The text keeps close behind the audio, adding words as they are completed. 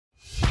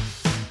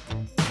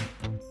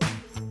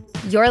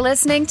You're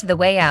listening to The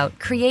Way Out,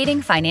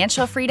 Creating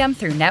Financial Freedom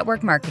Through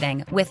Network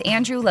Marketing with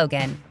Andrew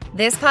Logan.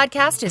 This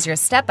podcast is your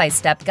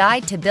step-by-step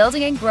guide to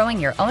building and growing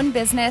your own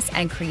business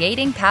and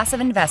creating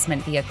passive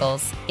investment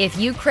vehicles. If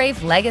you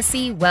crave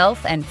legacy,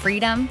 wealth, and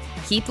freedom,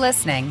 keep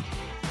listening.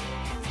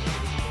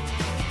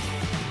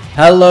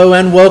 Hello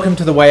and welcome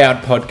to The Way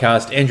Out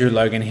podcast. Andrew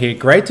Logan here.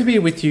 Great to be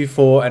with you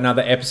for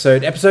another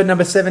episode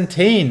number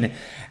 17.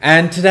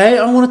 And today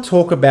I want to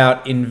talk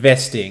about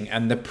investing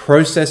and the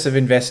process of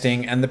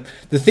investing and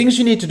the things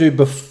you need to do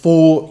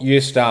before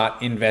you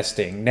start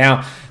investing.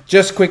 Now,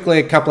 just quickly,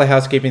 a couple of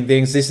housekeeping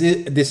things.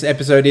 This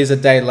episode is a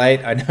day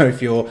late. I know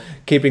if you're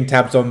keeping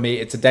tabs on me,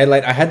 it's a day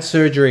late. I had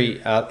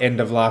surgery end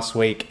of last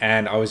week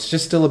and I was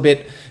just still a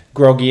bit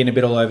groggy and a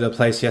bit all over the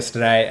place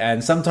yesterday,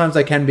 and sometimes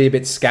I can be a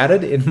bit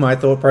scattered in my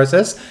thought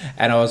process,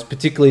 and I was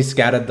particularly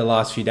scattered the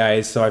last few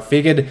days, so I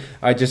figured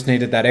I just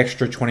needed that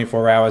extra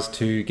 24 hours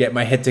to get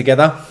my head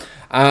together.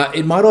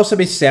 It might also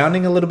be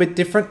sounding a little bit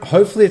different.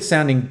 Hopefully it's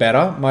sounding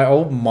better. My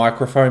old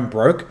microphone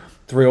broke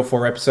 3 or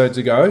 4 episodes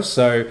ago,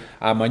 so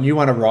my new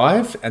one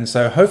arrived, and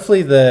so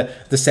hopefully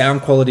the sound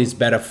quality is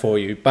better for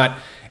you. But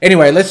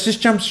anyway, let's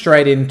just jump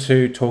straight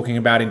into talking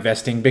about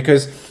investing,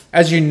 because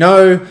as you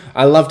know,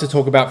 I love to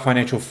talk about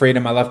financial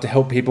freedom. I love to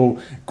help people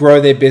grow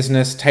their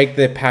business, take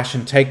their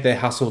passion, take their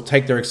hustle,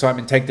 take their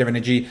excitement, take their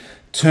energy,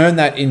 turn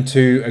that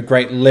into a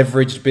great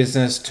leveraged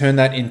business, turn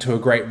that into a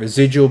great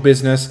residual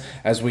business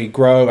as we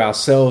grow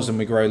ourselves and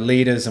we grow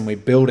leaders and we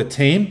build a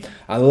team.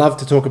 I love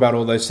to talk about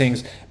all those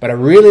things, but I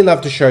really love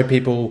to show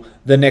people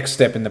the next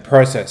step in the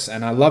process.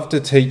 And I love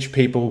to teach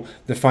people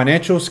the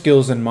financial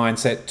skills and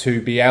mindset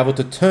to be able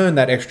to turn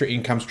that extra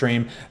income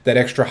stream, that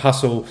extra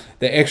hustle,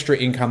 the extra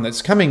income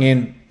that's coming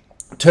in,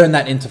 turn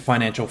that into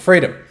financial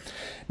freedom.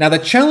 Now, the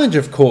challenge,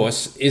 of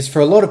course, is for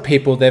a lot of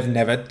people, they've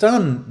never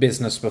done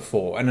business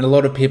before, and a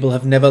lot of people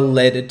have never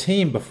led a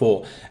team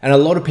before, and a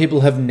lot of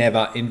people have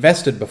never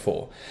invested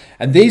before.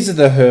 And these are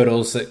the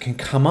hurdles that can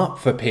come up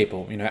for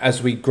people. You know,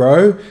 as we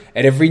grow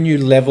at every new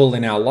level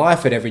in our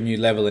life, at every new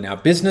level in our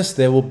business,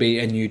 there will be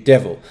a new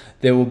devil.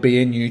 There will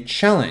be a new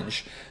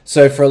challenge.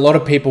 So for a lot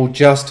of people,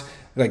 just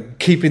like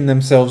keeping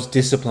themselves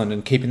disciplined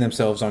and keeping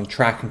themselves on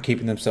track and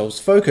keeping themselves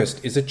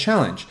focused is a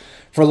challenge.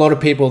 For a lot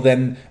of people,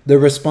 then the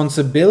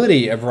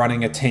responsibility of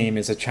running a team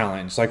is a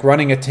challenge. Like,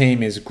 running a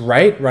team is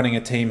great. Running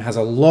a team has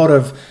a lot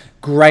of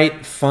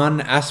great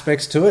fun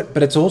aspects to it,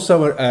 but it's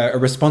also a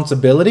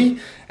responsibility,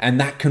 and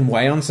that can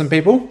weigh on some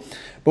people.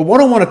 But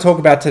what I want to talk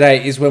about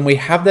today is when we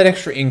have that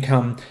extra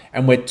income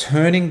and we're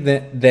turning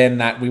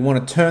we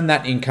want to turn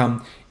that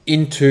income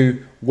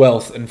into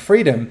wealth and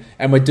freedom,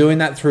 and we're doing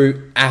that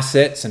through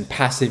assets and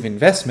passive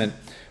investment.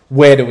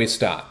 Where do we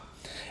start?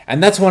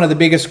 And that's one of the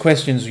biggest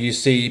questions you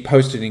see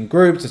posted in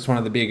groups. It's one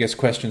of the biggest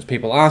questions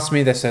people ask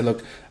me. They say,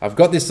 look, I've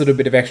got this little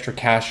bit of extra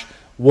cash.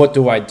 What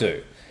do I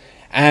do?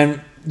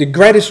 And the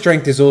greatest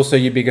strength is also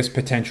your biggest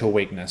potential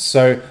weakness.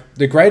 So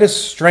the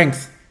greatest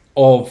strength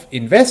of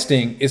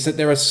investing is that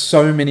there are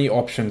so many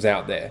options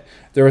out there.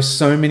 There are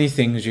so many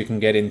things you can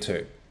get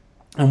into,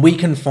 and we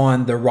can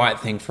find the right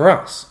thing for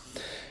us.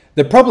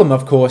 The problem,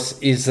 of course,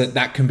 is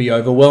that can be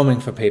overwhelming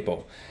for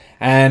people.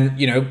 And,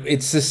 you know,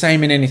 it's the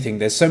same in anything.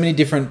 There's so many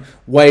different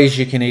ways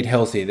you can eat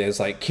healthy. There's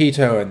like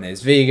keto, and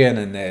there's vegan,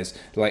 and there's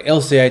like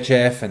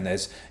LCHF, and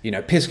there's, you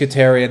know,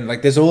 pescatarian.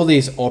 Like, there's all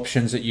these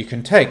options that you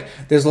can take.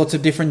 There's lots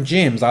of different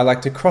gyms. I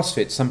like to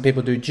CrossFit. Some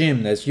people do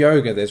gym. There's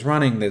yoga, there's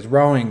running, there's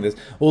rowing, there's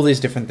all these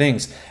different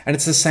things. And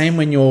it's the same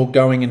when you're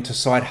going into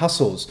side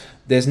hustles.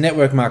 There's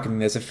network marketing,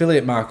 there's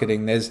affiliate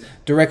marketing, there's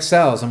direct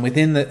sales, and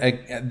within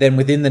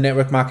the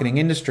network marketing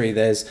industry,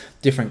 there's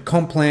different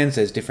comp plans,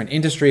 there's different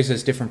industries,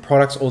 there's different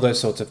products, all those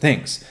sorts of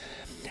things.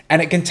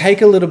 And it can take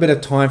a little bit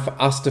of time for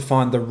us to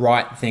find the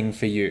right thing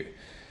for you.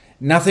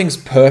 Nothing's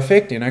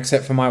perfect, you know,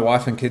 except for my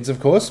wife and kids, of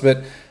course,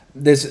 but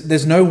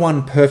there's no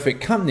one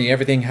perfect company.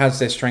 Everything has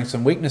their strengths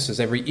and weaknesses.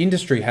 Every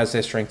industry has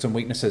their strengths and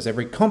weaknesses.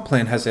 Every comp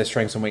plan has their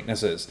strengths and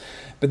weaknesses.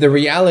 But the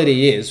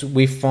reality is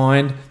we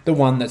find the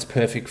one that's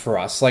perfect for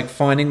us. Like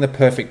finding the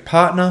perfect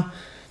partner,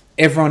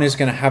 everyone is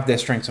going to have their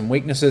strengths and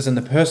weaknesses, and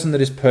the person that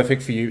is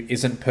perfect for you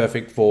isn't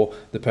perfect for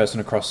the person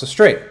across the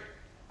street.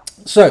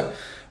 So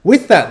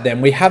with that,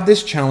 then, we have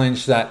this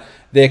challenge that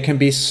there can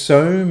be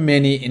so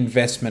many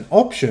investment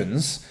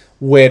options.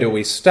 Where do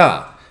we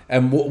start?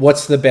 And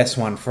what's the best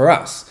one for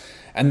us?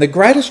 And the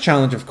greatest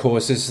challenge, of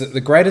course, is that the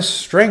greatest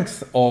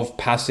strength of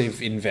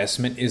passive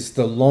investment is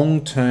the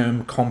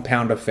long-term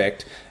compound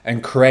effect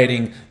and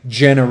creating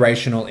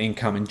generational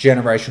income and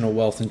generational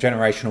wealth and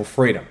generational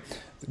freedom.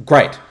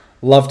 Great.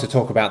 Love to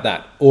talk about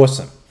that.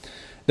 Awesome.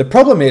 The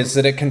problem is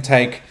that it can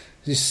take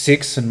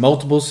 6 and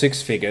multiple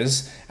 6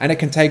 figures, and it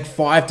can take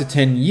 5 to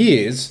 10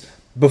 years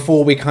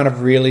before we kind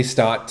of really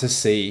start to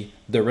see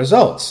the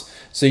results.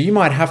 So you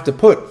might have to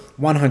put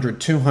 100,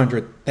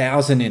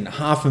 200,000 in,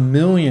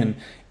 $500,000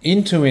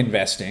 into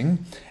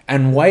investing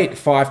and wait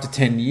 5 to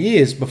 10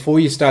 years before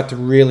you start to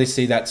really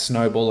see that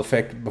snowball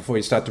effect, before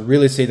you start to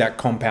really see that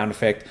compound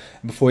effect,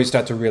 before you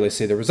start to really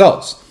see the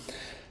results.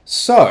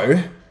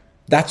 So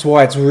that's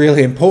why it's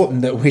really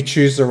important that we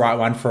choose the right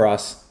one for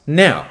us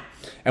now.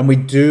 and we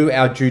do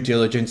our due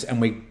diligence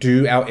and we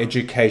do our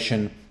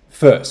education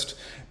first,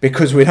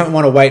 because we don't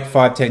want to wait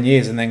 5-10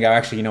 years and then go,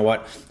 actually, you know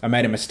what, I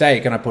made a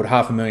mistake and I put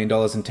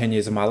 $500,000 and 10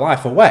 years of my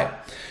life away.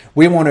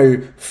 We want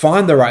to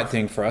find the right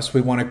thing for us.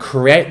 We want to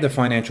create the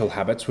financial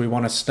habits. We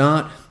want to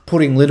start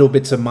putting little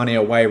bits of money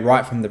away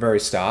right from the very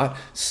start.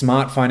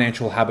 Smart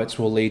financial habits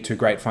will lead to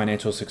great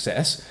financial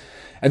success.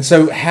 And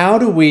so how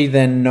do we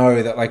then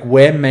know that like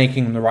we're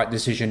making the right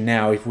decision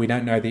now if we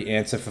don't know the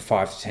answer for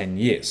 5 to 10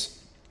 years?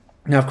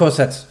 Now, of course,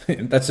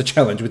 that's a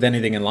challenge with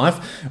anything in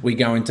life. We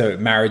go into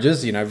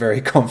marriages, very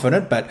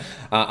confident, but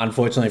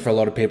unfortunately for a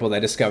lot of people, they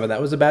discover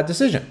that was a bad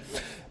decision.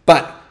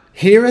 But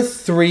here are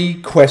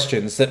 3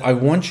 questions that I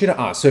want you to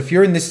ask. So if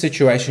you're in this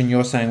situation,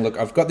 you're saying, look,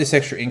 I've got this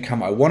extra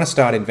income. I want to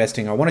start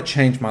investing. I want to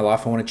change my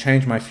life. I want to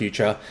change my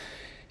future.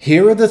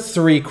 Here are the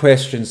 3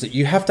 questions that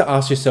you have to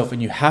ask yourself,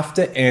 and you have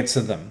to answer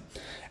them.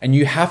 And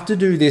you have to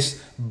do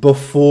this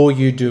before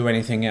you do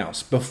anything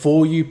else,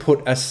 before you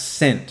put a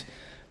cent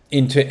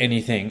into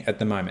anything at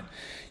the moment.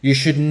 You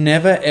should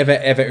never, ever,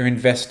 ever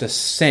invest a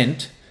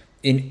cent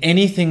in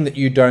anything that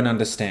you don't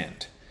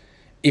understand.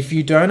 If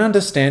you don't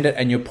understand it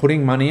and you're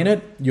putting money in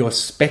it, you're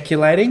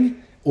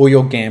speculating or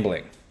you're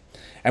gambling.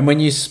 And when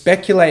you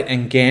speculate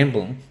and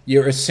gamble,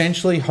 you're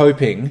essentially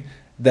hoping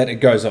that it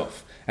goes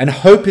off. And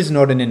hope is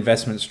not an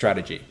investment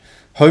strategy.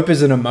 Hope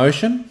is an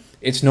emotion.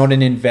 It's not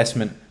an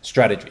investment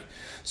strategy.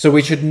 So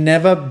we should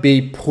never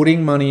be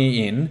putting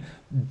money in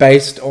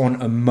based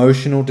on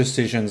emotional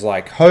decisions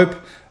like hope,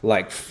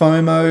 like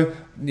FOMO,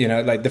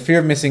 like the fear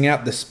of missing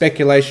out, the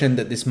speculation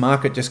that this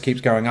market just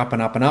keeps going up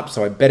and up and up,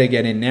 so I better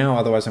get in now,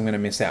 otherwise I'm going to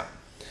miss out.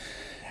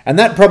 And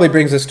that probably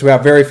brings us to our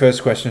very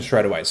first question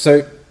straight away.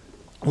 So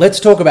let's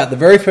talk about the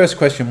very first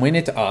question we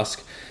need to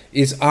ask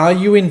is, are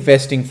you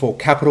investing for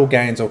capital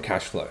gains or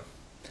cash flow?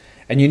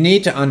 And you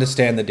need to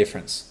understand the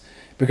difference.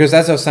 Because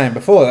as I was saying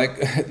before,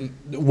 like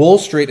Wall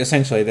Street,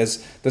 essentially, there's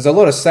a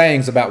lot of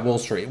sayings about Wall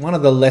Street. One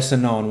of the lesser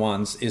known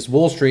ones is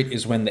Wall Street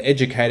is when the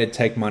educated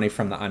take money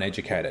from the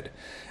uneducated.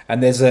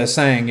 And there's a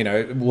saying,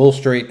 Wall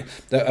Street,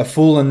 a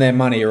fool and their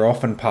money are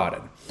often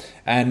parted.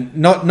 And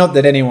not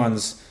that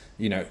anyone's,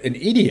 an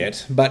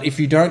idiot, but if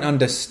you don't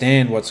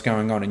understand what's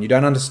going on and you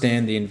don't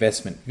understand the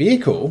investment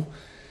vehicle,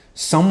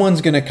 someone's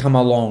going to come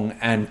along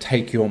and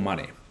take your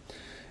money.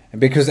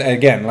 Because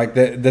again,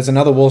 there's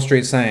another Wall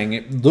Street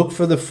saying, look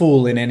for the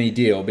fool in any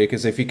deal,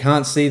 because if you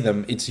can't see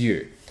them, it's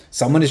you.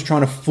 Someone is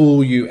trying to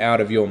fool you out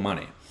of your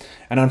money.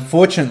 And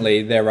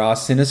unfortunately, there are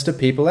sinister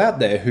people out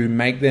there who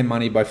make their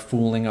money by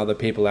fooling other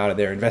people out of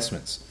their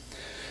investments.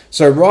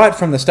 So right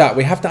from the start,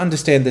 we have to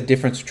understand the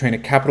difference between a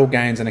capital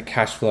gains and a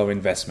cash flow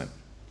investment.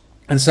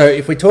 And so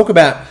if we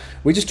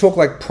just talk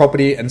like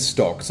property and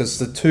stocks. It's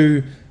the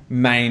 2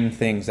 main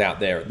things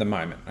out there at the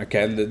moment,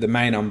 okay, the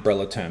main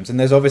umbrella terms. And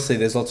there's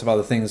lots of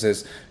other things.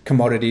 There's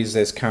commodities,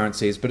 there's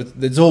currencies, but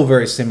it's all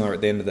very similar at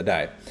the end of the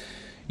day.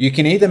 You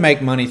can either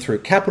make money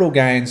through capital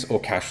gains or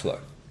cash flow.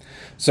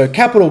 So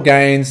capital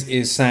gains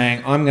is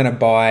saying, I'm going to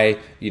buy,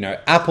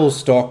 Apple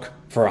stock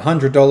for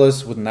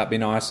 $100. Wouldn't that be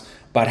nice?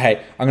 But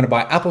hey, I'm going to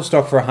buy Apple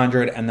stock for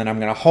 $100, and then I'm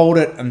going to hold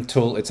it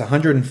until it's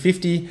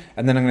 $150,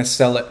 and then I'm going to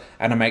sell it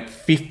and I make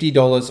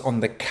 $50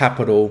 on the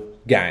capital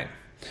gain.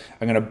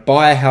 I'm going to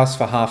buy a house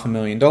for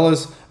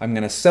 $500,000. I'm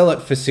going to sell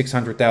it for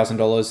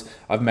 $600,000.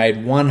 I've made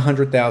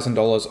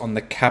 $100,000 on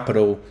the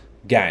capital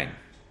gain.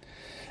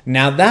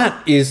 Now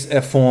that is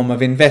a form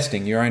of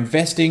investing. You're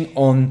investing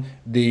on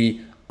the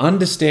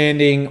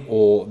understanding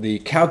or the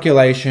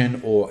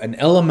calculation or an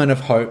element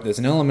of hope. There's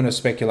an element of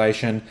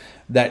speculation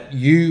that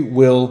you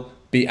will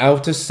be able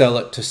to sell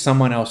it to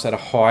someone else at a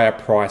higher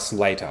price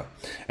later.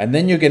 And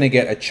then you're going to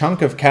get a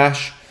chunk of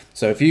cash.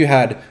 So if you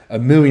had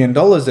 $1 million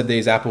of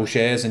these Apple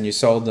shares and you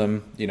sold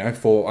them,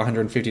 for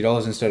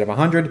 $150 instead of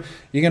 $100,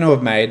 you're going to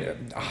have made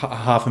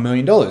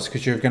 $500,000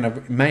 because you're going to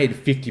have made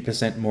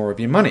 50% more of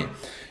your money.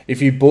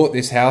 If you bought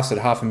this house at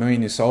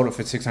 $500,000, you sold it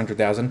for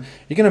 $600,000,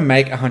 you're going to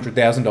make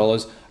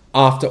 $100,000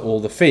 after all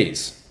the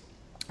fees.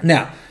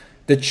 Now,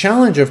 the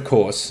challenge, of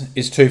course,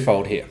 is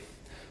twofold here.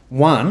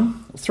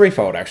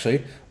 Threefold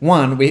actually.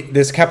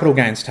 There's capital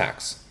gains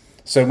tax.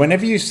 So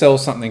whenever you sell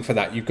something for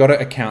that, you've got to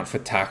account for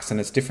tax, and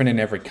it's different in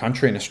every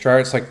country. In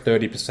Australia, it's like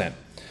 30%.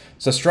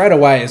 So straight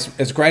away,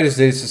 as great as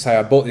it is to say,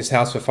 I bought this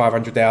house for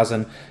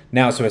 $500,000,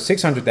 now it's worth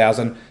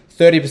 $600,000,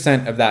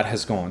 30% of that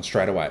has gone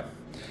straight away.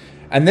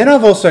 And then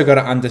I've also got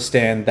to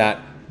understand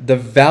that the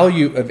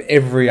value of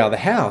every other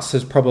house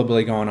has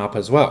probably gone up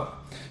as well.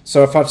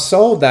 So if I've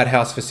sold that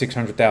house for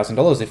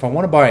 $600,000, if I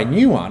want to buy a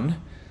new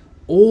one,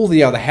 all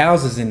the other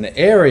houses in the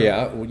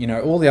area,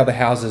 all the other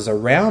houses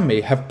around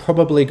me have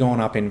probably gone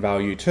up in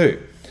value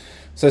too.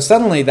 So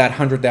suddenly that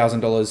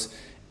 $100,000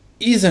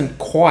 isn't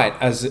quite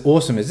as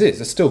awesome as this.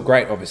 It's still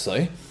great,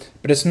 obviously,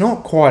 but it's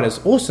not quite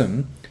as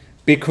awesome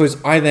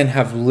because I then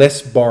have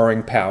less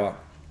borrowing power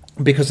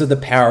because of the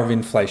power of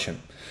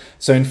inflation.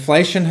 So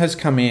inflation has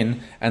come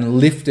in and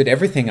lifted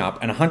everything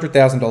up, and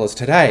 $100,000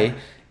 today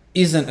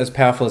isn't as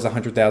powerful as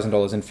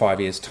 $100,000 in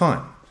 5 years'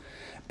 time.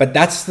 But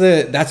that's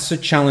the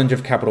challenge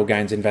of capital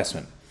gains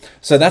investment.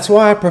 So that's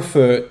why I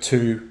prefer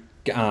to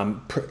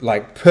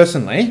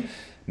personally,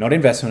 not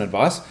investment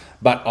advice,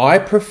 but I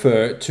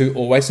prefer to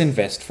always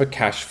invest for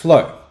cash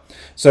flow.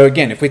 So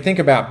again, if we think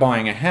about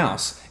buying a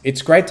house,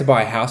 it's great to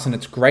buy a house and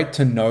it's great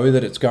to know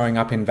that it's going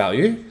up in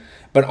value,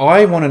 but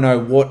I want to know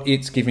what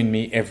it's giving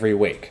me every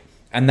week.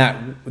 And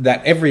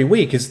that every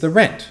week is the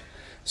rent.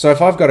 So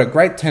if I've got a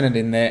great tenant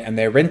in there and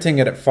they're renting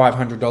it at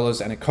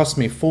 $500 and it costs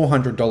me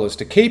 $400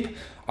 to keep,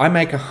 I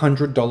make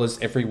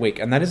 $100 every week.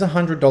 And that is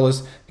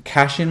 $100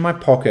 cash in my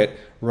pocket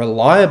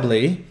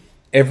reliably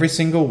every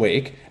single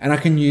week, and I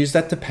can use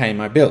that to pay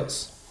my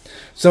bills.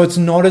 So it's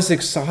not as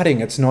exciting,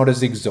 it's not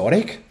as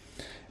exotic.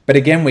 But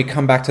again, we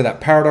come back to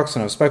that paradox,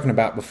 and I've spoken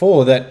about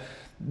before, that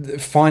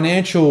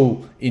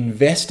financial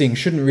investing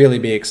shouldn't really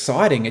be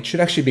exciting. It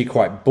should actually be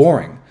quite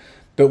boring.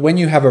 But when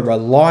you have a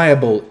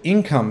reliable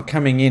income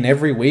coming in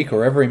every week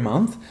or every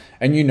month,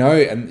 and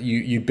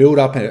you build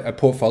up a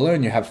portfolio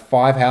and you have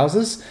 5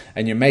 houses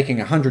and you're making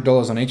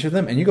 $100 on each of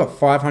them, and you got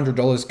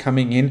 $500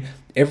 coming in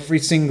every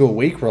single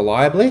week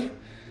reliably,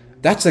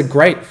 that's a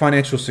great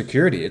financial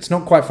security. It's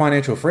not quite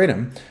financial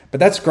freedom,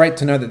 but that's great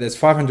to know that there's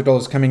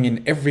 $500 coming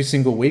in every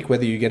single week,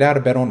 whether you get out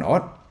of bed or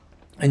not.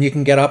 And you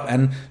can get up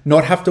and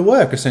not have to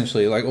work,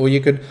 essentially. Or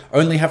you could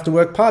only have to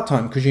work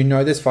part-time because you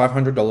know there's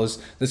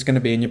 $500 that's going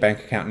to be in your bank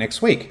account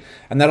next week.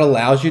 And that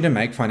allows you to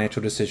make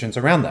financial decisions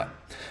around that.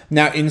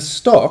 Now, in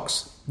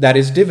stocks, that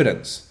is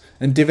dividends.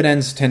 And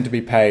dividends tend to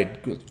be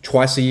paid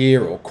twice a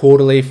year or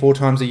quarterly, 4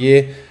 times a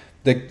year.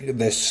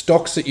 The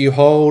stocks that you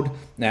hold,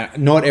 now,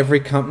 not every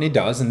company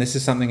does, and this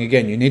is something,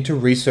 again, you need to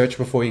research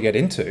before you get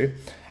into.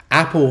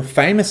 Apple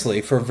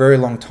famously for a very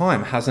long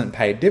time hasn't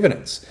paid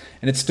dividends,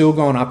 and it's still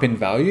gone up in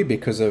value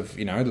because of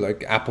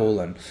like Apple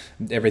and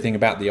everything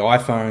about the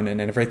iPhone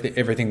and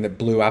everything that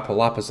blew Apple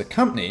up as a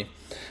company.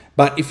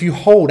 But if you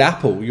hold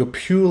Apple, you're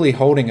purely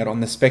holding it on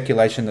the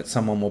speculation that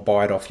someone will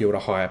buy it off you at a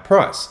higher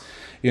price.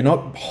 You're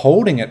not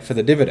holding it for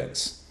the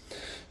dividends.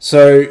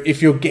 So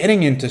if you're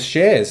getting into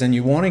shares and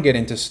you want to get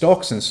into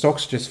stocks, and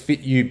stocks just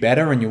fit you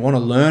better and you want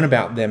to learn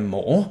about them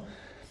more,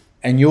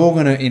 and you're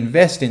going to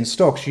invest in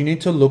stocks, you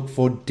need to look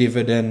for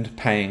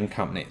dividend-paying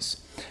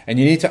companies. And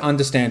you need to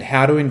understand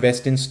how to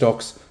invest in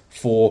stocks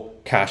for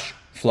cash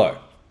flow.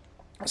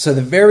 So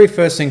the very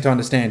first thing to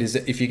understand is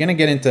that if you're going to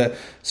get into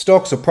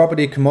stocks or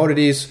property,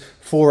 commodities,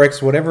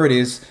 Forex, whatever it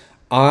is,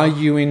 are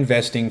you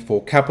investing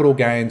for capital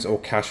gains or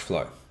cash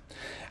flow?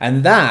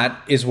 And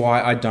that is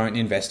why I don't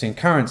invest in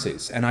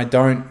currencies. And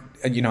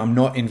I'm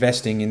not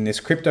investing in this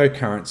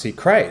cryptocurrency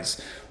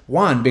craze.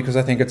 One, because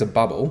I think it's a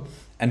bubble.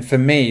 And for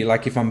me,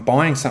 like if I'm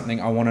buying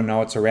something, I want to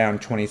know it's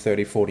around 20,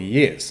 30, 40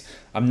 years.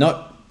 I'm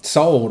not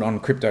sold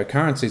on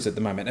cryptocurrencies at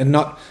the moment. And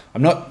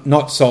I'm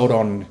not sold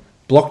on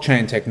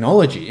blockchain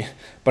technology,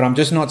 but I'm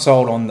just not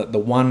sold on that the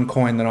one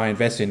coin that I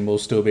invest in will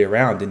still be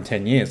around in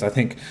 10 years. I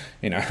think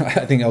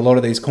a lot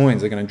of these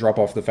coins are going to drop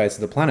off the face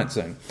of the planet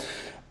soon.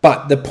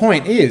 But the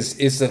point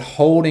is that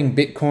holding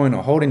Bitcoin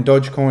or holding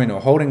Dogecoin or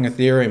holding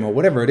Ethereum or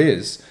whatever it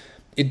is,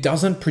 it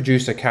doesn't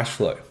produce a cash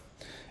flow.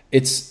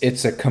 It's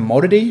a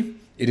commodity.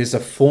 It is a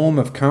form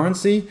of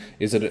currency.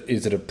 Is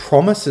it a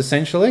promise,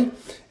 essentially?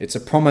 It's a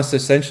promise,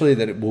 essentially,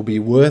 that it will be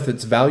worth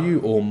its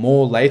value or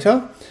more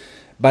later.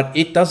 But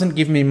it doesn't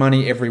give me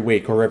money every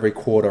week or every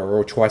quarter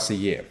or twice a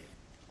year.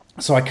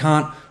 So I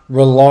can't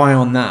rely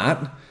on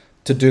that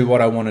to do what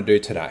I want to do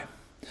today.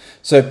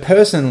 So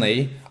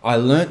personally, I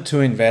learnt to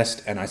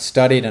invest and I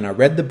studied and I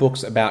read the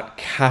books about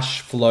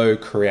cash flow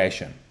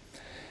creation.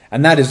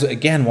 And that is,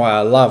 again, why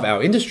I love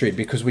our industry,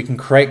 because we can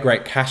create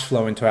great cash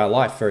flow into our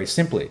life very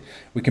simply.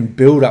 We can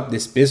build up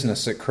this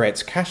business that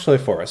creates cash flow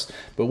for us.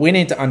 But we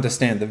need to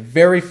understand the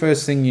very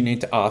first thing you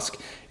need to ask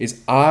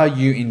is, are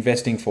you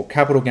investing for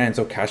capital gains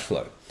or cash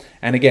flow?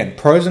 And again,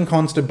 pros and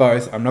cons to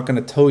both. I'm not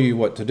going to tell you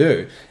what to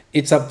do.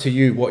 It's up to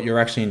you what you're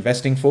actually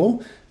investing for.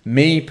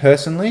 Me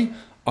personally,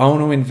 I want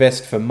to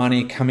invest for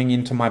money coming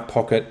into my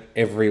pocket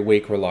every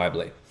week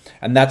reliably.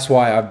 And that's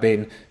why I've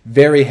been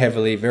very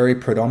heavily, very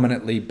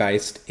predominantly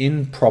based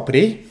in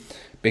property,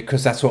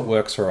 because that's what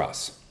works for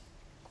us.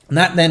 And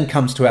that then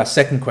comes to our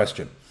second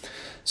question.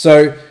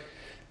 So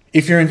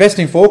if you're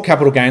investing for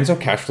capital gains or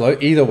cash flow,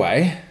 either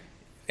way,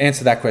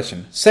 answer that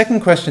question.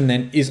 Second question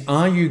then is,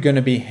 are you going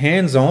to be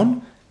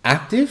hands-on,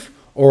 active,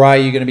 or are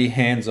you going to be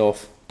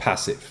hands-off,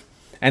 passive?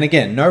 And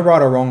again, no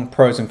right or wrong,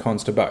 pros and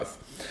cons to both.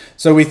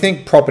 So we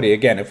think property,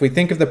 again, if we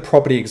think of the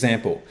property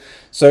example.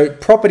 So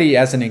property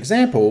as an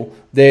example,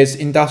 there's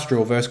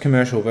industrial versus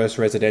commercial versus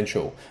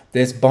residential.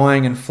 There's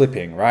buying and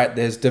flipping, right?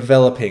 There's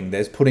developing,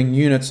 there's putting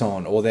units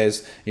on, or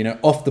there's,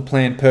 off the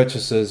plan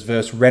purchases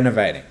versus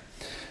renovating.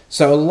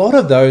 So a lot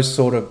of those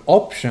sort of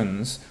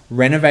options,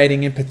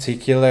 renovating in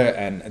particular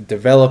and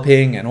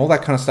developing and all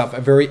that kind of stuff,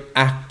 are very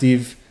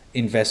active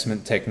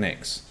investment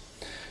techniques.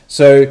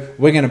 So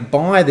we're going to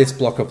buy this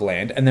block of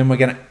land and then we're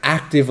going to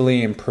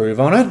actively improve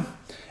on it.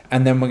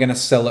 And then we're going to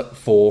sell it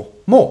for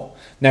more.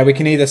 Now, we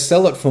can either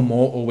sell it for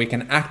more or we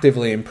can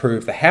actively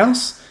improve the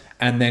house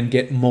and then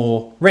get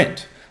more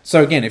rent.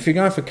 So again, if you're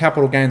going for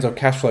capital gains or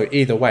cash flow,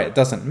 either way, it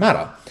doesn't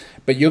matter.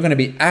 but you're going to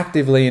be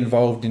actively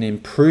involved in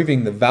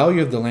improving the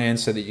value of the land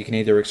so that you can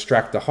either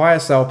extract a higher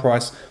sale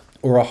price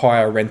or a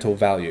higher rental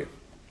value.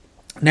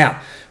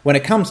 Now, when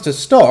it comes to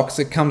stocks,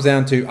 it comes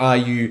down to, are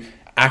you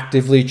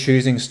actively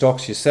choosing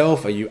stocks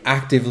yourself? Are you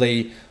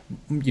actively,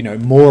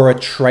 more a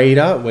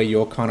trader where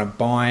you're kind of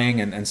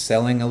buying and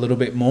selling a little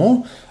bit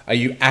more? Are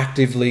you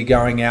actively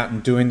going out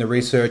and doing the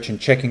research and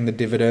checking the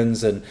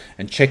dividends and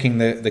checking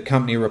the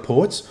company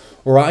reports?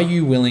 Or are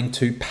you willing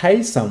to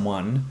pay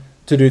someone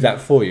to do that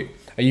for you?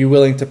 Are you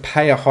willing to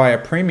pay a higher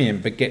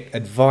premium but get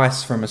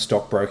advice from a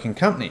stockbroking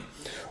company?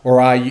 Or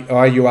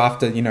are you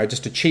after,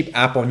 just a cheap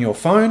app on your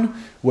phone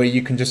where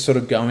you can just sort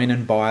of go in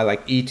and buy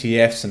like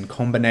ETFs and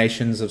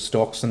combinations of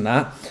stocks and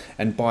that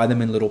and buy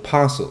them in little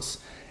parcels?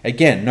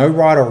 Again, no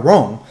right or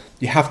wrong.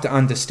 You have to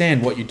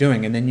understand what you're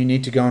doing, and then you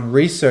need to go and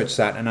research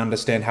that and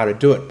understand how to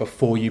do it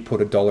before you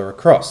put $1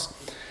 across.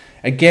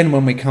 Again,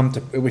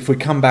 if we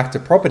come back to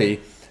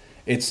property,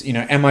 it's,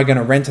 am I going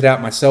to rent it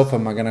out myself?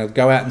 Am I going to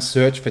go out and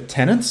search for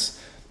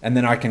tenants and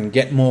then I can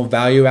get more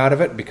value out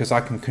of it because I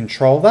can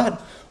control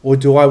that? Or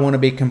do I want to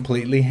be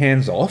completely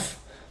hands-off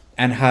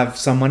and have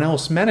someone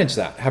else manage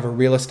that? Have a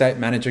real estate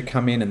manager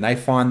come in and they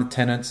find the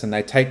tenants and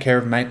they take care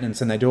of maintenance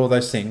and they do all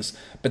those things,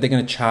 but they're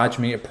going to charge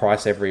me a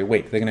price every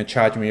week. They're going to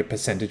charge me a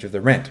percentage of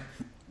the rent.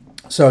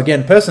 So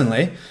again,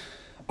 personally,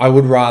 I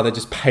would rather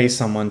just pay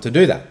someone to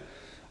do that.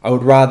 I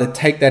would rather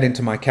take that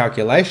into my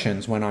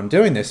calculations when I'm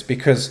doing this,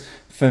 because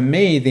for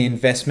me, the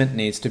investment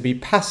needs to be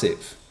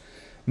passive.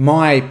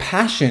 My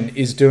passion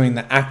is doing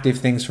the active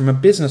things from a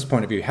business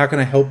point of view. How can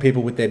I help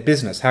people with their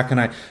business? How can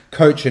I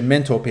coach and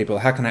mentor people?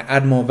 How can I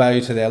add more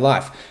value to their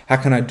life? How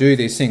can I do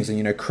these things?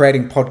 And,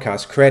 creating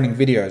podcasts, creating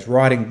videos,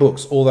 writing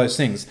books, all those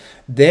things.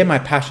 They're my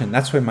passion.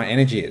 That's where my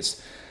energy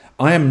is.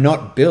 I am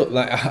not built,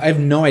 I have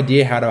no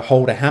idea how to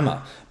hold a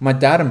hammer. My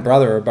dad and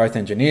brother are both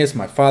engineers.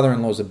 My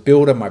father-in-law is a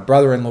builder. My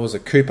brother-in-law is a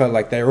cooper.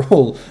 They're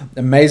all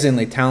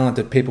amazingly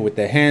talented people with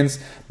their hands.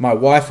 My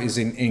wife is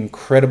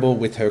incredible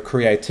with her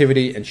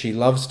creativity, and she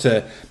loves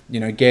to,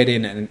 get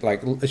in and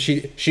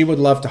she would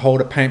love to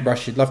hold a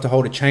paintbrush. She'd love to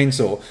hold a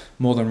chainsaw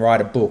more than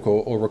write a book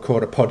or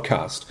record a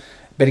podcast.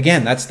 But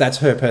again, that's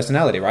her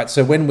personality, right?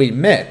 So when we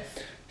met,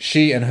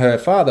 she and her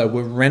father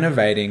were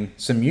renovating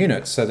some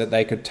units so that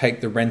they could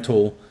take the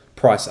rental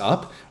price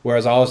up,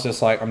 whereas I was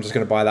just like, I'm just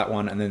going to buy that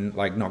one and then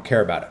not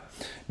care about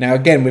it. Now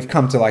again, we've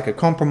come to a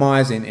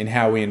compromise in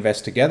how we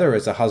invest together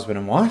as a husband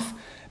and wife,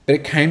 but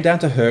it came down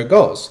to her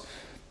goals.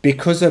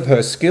 Because of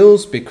her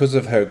skills, because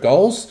of her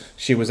goals,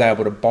 she was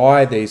able to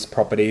buy these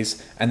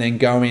properties and then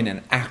go in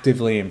and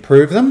actively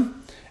improve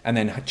them and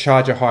then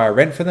charge a higher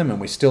rent for them, and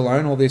we still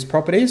own all these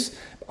properties.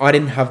 I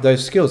didn't have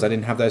those skills. I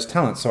didn't have those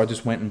talents. So I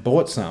just went and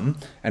bought some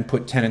and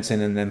put tenants in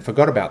and then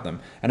forgot about them.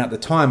 And at the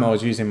time, I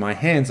was using my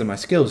hands and my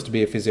skills to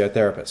be a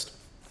physiotherapist.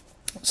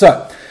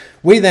 So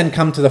we then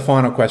come to the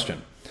final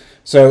question.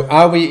 So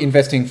are we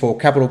investing for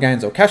capital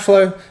gains or cash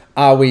flow?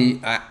 Are we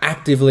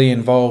actively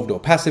involved or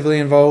passively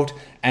involved?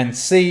 And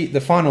C,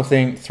 the final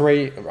thing,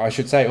 3, I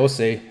should say, or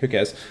C, who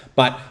cares?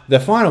 But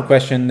the final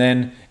question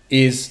then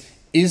is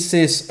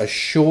this a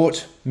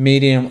short,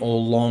 medium, or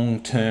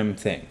long-term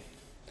thing?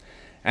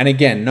 And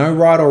again, no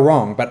right or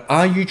wrong, but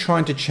are you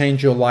trying to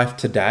change your life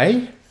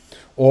today?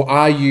 Or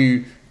are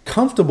you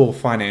comfortable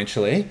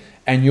financially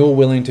and you're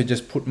willing to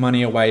just put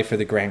money away for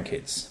the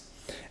grandkids?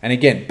 And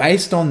again,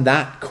 based on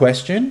that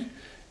question,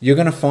 you're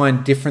going to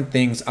find different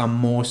things are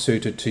more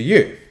suited to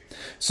you.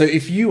 So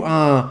if you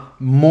are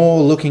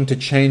more looking to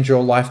change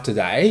your life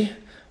today,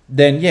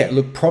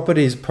 then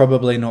property is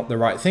probably not the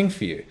right thing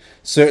for you.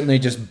 Certainly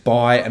just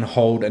buy and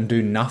hold and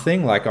do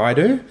nothing like I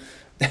do.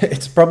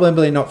 It's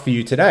probably not for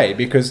you today,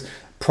 because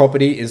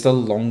property is a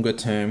longer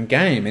term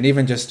game, and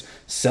even just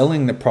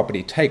selling the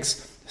property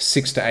takes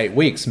 6 to 8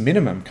 weeks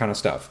minimum kind of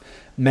stuff.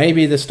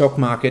 Maybe the stock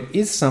market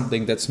is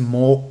something that's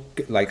more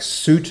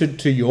suited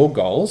to your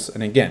goals.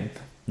 And again,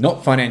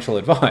 not financial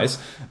advice,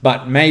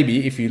 but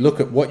maybe if you look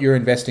at what you're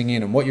investing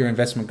in and what your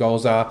investment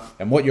goals are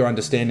and what your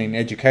understanding and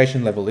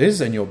education level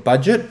is and your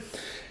budget,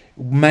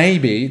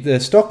 maybe the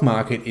stock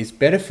market is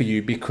better for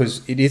you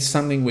because it is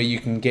something where you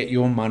can get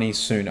your money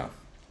sooner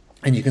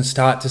and you can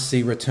start to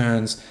see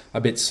returns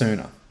a bit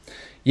sooner.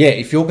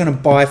 If you're going to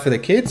buy for the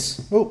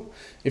kids, or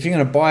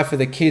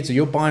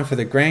you're buying for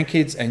the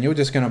grandkids and you're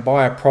just going to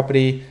buy a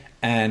property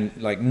and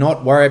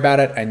not worry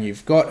about it, and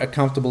you've got a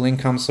comfortable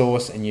income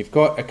source and you've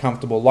got a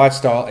comfortable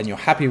lifestyle and you're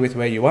happy with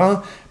where you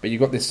are, but you've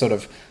got this sort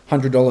of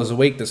 $100 a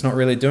week that's not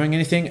really doing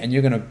anything, and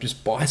you're going to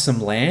just buy some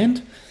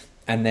land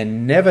and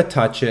then never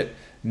touch it,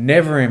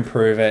 never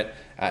improve it,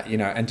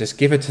 and just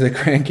give it to the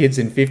grandkids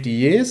in 50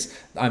 years.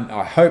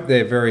 I hope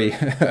they're very,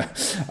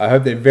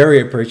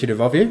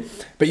 appreciative of you.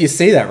 But you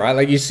see that,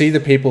 right? You see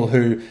the people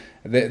who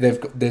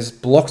there's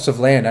blocks of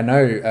land. I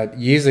know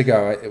years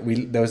ago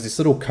there was this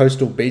little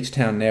coastal beach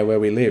town there where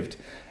we lived,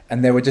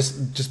 and there were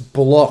just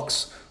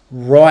blocks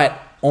right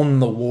on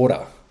the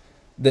water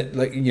that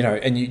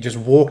and you just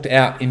walked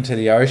out into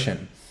the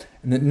ocean,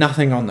 and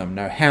nothing on them,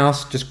 no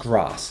house, just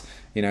grass,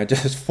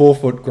 just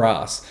 4-foot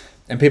grass.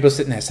 And people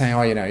sitting there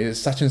saying,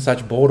 such and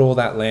such bought all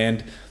that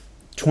land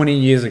 20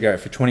 years ago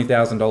for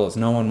 $20,000.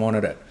 No one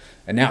wanted it.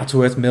 And now it's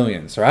worth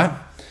millions, right?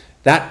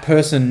 That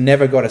person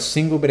never got a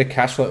single bit of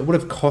cash flow. It would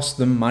have cost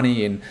them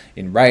money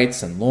in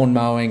rates and lawn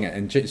mowing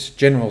and just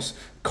general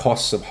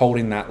costs of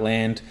holding that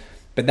land.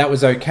 But that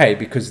was okay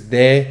because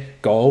their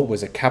goal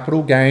was a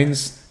capital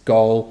gains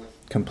goal,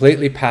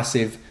 completely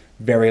passive,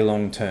 very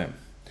long term.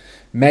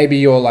 Maybe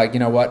you're like, you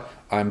know what?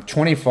 I'm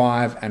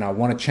 25 and I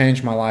want to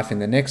change my life in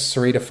the next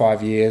 3 to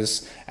 5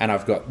 years and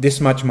I've got this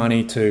much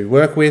money to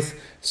work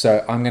with.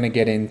 So I'm going to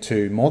get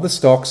into more the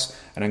stocks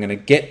and I'm going to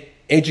get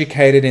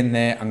educated in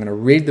there. I'm going to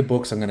read the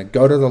books. I'm going to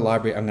go to the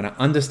library. I'm going to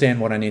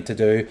understand what I need to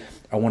do.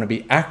 I want to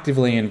be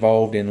actively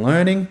involved in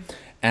learning,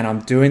 and I'm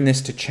doing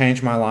this to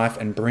change my life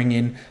and bring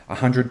in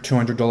 $100,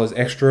 $200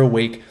 extra a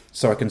week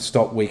so I can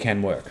stop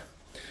weekend work.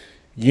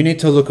 You need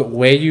to look at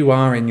where you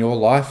are in your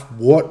life.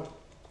 What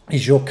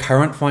is your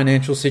current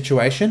financial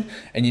situation?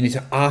 And you need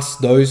to ask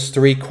those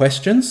 3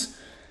 questions.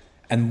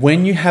 And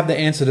when you have the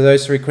answer to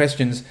those 3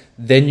 questions,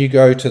 then you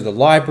go to the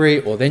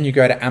library or then you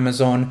go to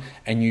Amazon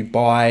and you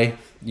buy,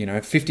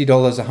 $50,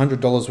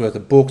 $100 worth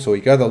of books, or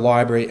you go to the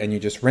library and you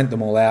just rent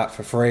them all out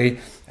for free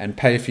and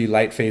pay a few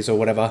late fees or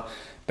whatever.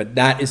 But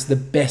that is the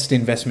best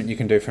investment you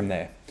can do from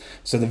there.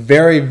 So the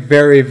very,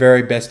 very,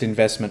 very best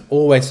investment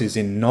always is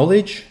in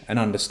knowledge and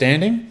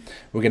understanding.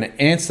 We're going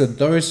to answer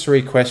those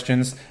 3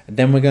 questions, and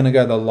then we're going to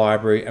go to the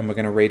library and we're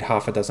going to read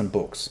half a dozen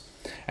books.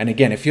 And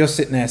again, if you're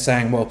sitting there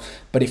saying, well,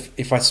 but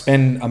if I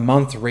spend a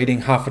month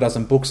reading half a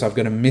dozen books, I'm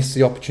going to miss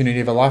the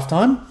opportunity of a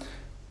lifetime,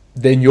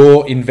 then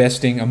you're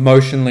investing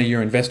emotionally,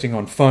 you're investing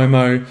on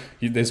FOMO,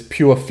 there's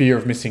pure fear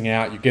of missing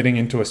out, you're getting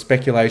into a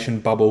speculation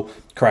bubble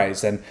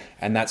craze. And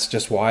that's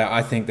just why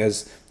I think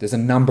there's a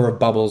number of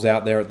bubbles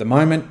out there at the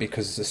moment,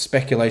 because the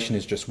speculation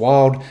is just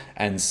wild,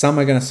 and some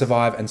are going to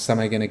survive and some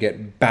are going to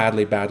get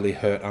badly, badly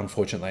hurt,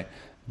 unfortunately.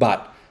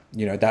 But,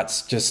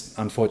 that's just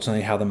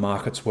unfortunately how the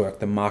markets work.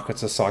 The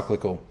markets are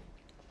cyclical.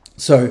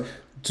 So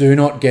do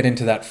not get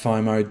into that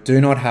FOMO.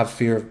 Do not have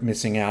fear of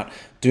missing out.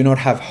 Do not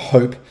have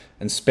hope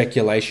and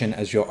speculation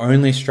as your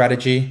only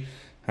strategy.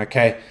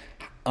 Okay,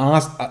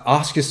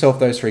 ask yourself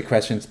those 3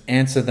 questions,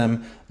 answer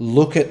them,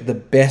 look at the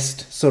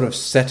best sort of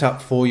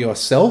setup for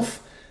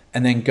yourself,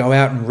 and then go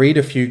out and read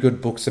a few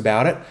good books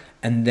about it,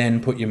 and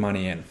then put your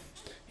money in.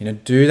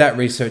 Do that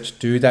research,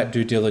 do that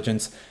due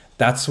diligence.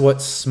 That's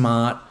what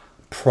smart,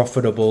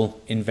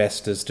 profitable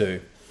investors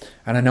do.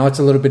 And I know it's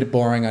a little bit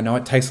boring. I know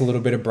it takes a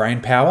little bit of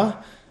brain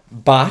power,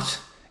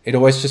 but it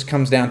always just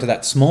comes down to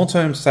that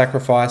small-term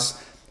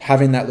sacrifice,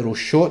 having that little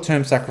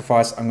short-term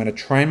sacrifice. I'm going to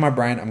train my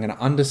brain. I'm going to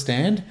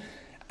understand,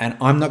 and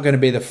I'm not going to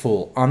be the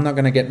fool. I'm not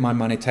going to get my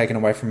money taken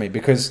away from me,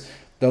 because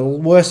the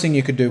worst thing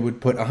you could do would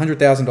put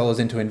 $100,000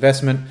 into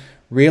investment,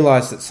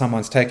 realize that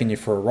someone's taking you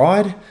for a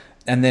ride,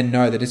 and then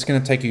know that it's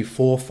going to take you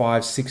 4,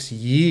 5, 6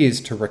 years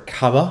to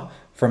recover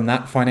from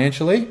that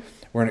financially,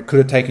 when it could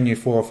have taken you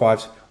 4 or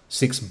 5,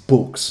 6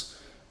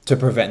 books to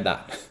prevent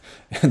that.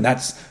 And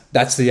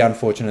that's the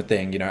unfortunate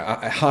thing.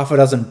 A half a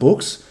dozen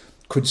books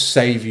could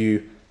save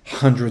you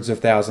hundreds of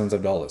thousands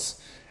of dollars.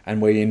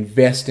 And we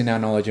invest in our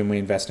knowledge and we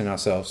invest in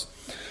ourselves.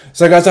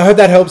 So guys, I hope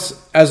that helps.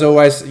 As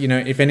always,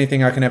 if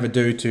anything I can ever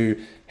do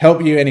to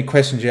help you, any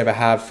questions you ever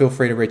have, feel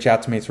free to reach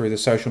out to me through the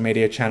social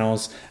media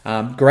channels.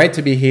 Great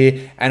to be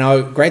here,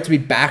 and great to be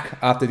back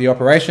after the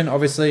operation,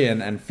 obviously,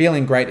 and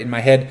feeling great in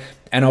my head.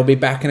 And I'll be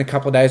back in a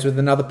couple of days with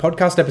another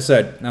podcast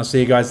episode. And I'll see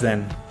you guys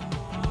then.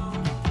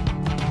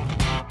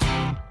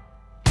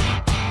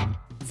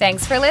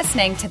 Thanks for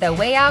listening to The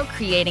Way Out,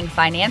 Creating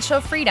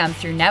Financial Freedom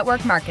Through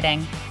Network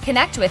Marketing.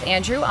 Connect with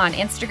Andrew on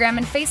Instagram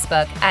and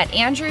Facebook at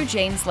Andrew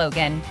James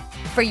Logan.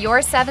 For your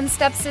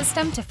 7-step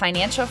system to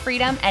financial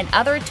freedom and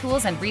other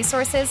tools and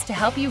resources to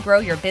help you grow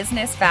your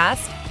business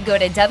fast, go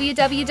to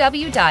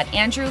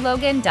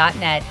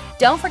www.andrewlogan.net.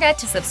 Don't forget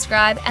to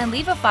subscribe and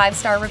leave a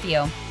 5-star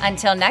review.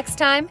 Until next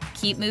time,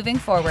 keep moving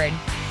forward.